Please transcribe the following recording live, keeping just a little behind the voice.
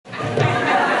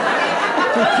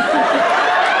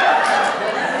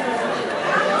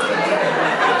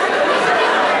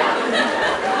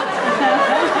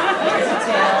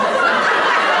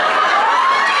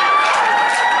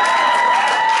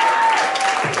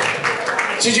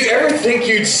Did you ever think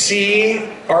you'd see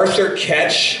Arthur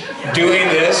Ketch doing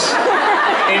this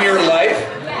in your life?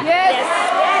 Yes.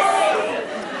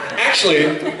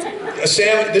 Actually,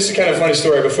 Sam, this is kind of a funny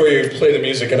story. Before you play the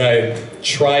music and I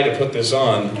try to put this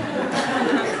on,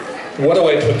 what do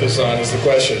I put this on is the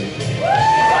question.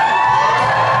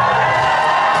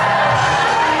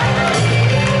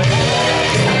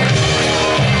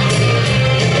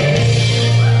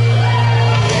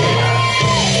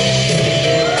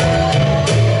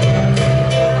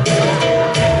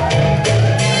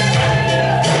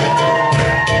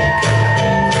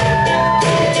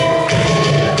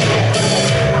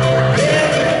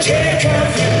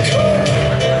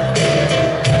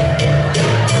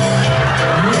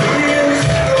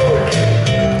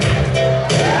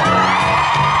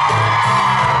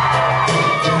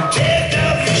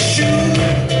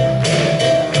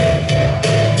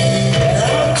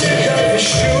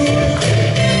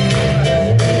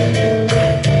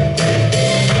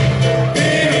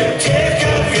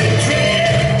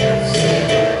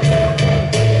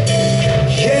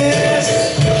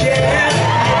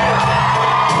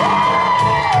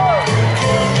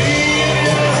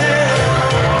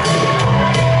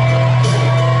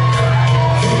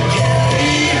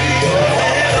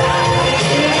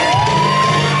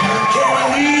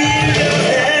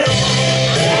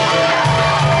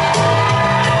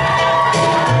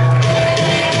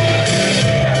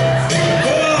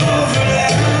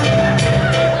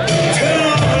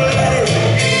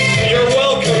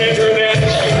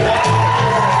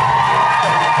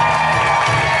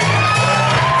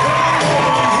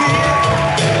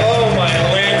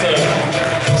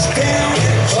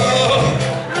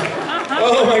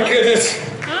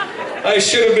 I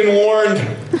should have been warned.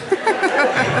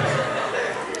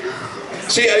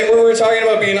 See, when we were talking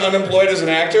about being unemployed as an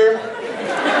actor,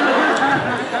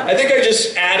 I think I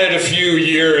just added a few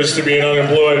years to being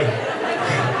unemployed.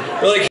 Like,